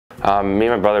Me and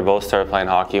my brother both started playing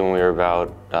hockey when we were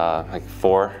about like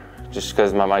 4, just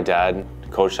because my dad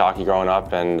coached hockey growing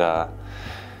up, and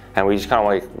we just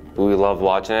kind of we loved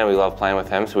watching it. We loved playing with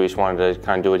him, so we just wanted to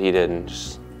kind of do what he did, and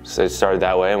just so it started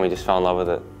that way, and we just fell in love with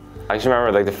it. I just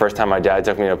remember like the first time my dad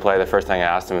took me to play, the first thing I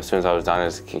asked him as soon as I was done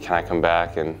is, can I come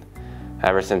back? And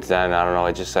ever since then, I don't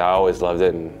know, I always loved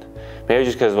it, and maybe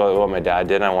just because of what my dad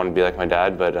did, and I wanted to be like my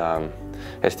dad, but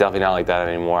it's definitely not like that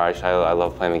anymore. I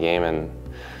love playing the game and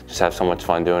just have so much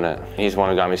fun doing it. He's the one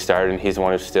who got me started, and he's the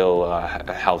one who still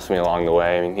helps me along the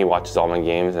way. I mean, he watches all my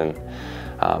games and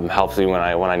helps me when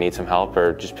I need some help,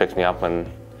 or just picks me up when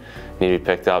I need to be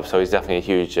picked up. So he's definitely a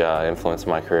huge influence in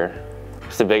my career.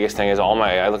 Just the biggest thing is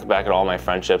I look back at all my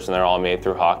friendships, and they're all made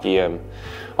through hockey, and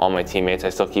all my teammates I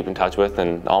still keep in touch with,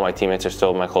 and all my teammates are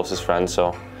still my closest friends.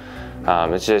 So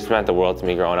it's just meant the world to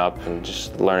me growing up, and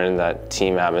just learning that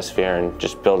team atmosphere and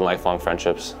just building lifelong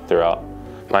friendships throughout.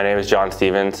 My name is John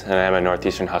Stevens, and I'm a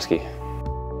Northeastern Husky.